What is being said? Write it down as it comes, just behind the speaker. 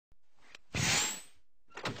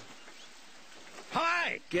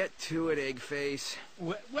Hey! Get to it, Eggface.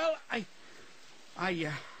 Well, I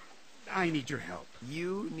need your help.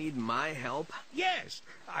 You need my help? Yes!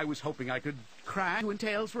 I was hoping I could crash you and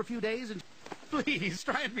Tails for a few days and please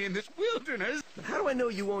strand me in this wilderness. But how do I know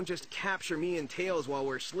you won't just capture me and Tails while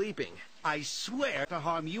we're sleeping? I swear to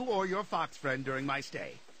harm you or your fox friend during my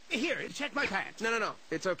stay. Here, check my pants. No.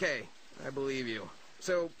 It's okay. I believe you.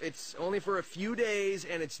 So, it's only for a few days,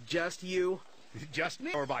 and it's just you? Just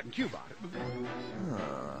me or Bot and Cubot?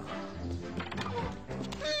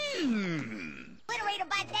 Obliterate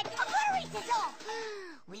about that. Obliterate this all.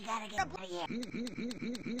 We gotta get out of here.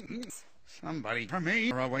 Somebody from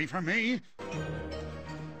me or away from me.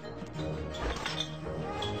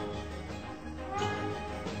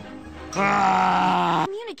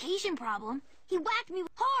 Communication problem. He whacked me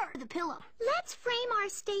hard with the pillow. Let's frame our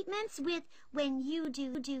statements with, when you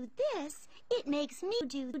do this, it makes me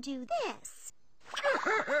do this.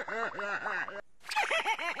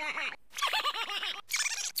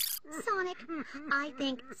 Sonic, I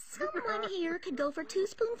think someone here could go for 2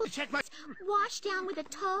 spoonfuls. Check my Washed down with a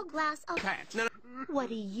tall glass of pants. No. What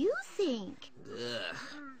do you think? Ugh.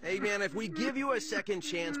 Hey, man, if we give you a second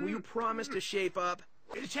chance, will you promise to shape up?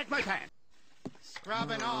 Check my pants.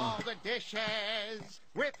 Scrubbing all the dishes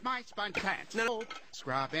with my sponge pants. No.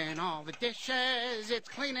 Scrubbing all the dishes, it's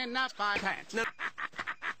cleaning up my pants. No.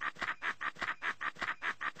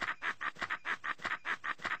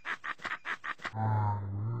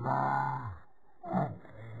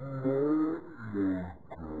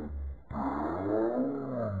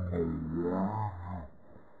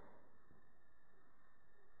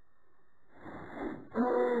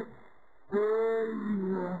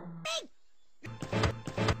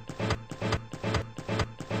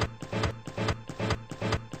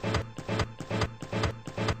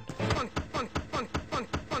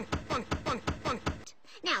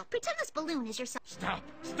 Now, pretend this balloon is your son. Stop!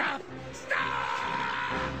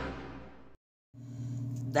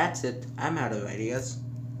 That's it. I'm out of ideas.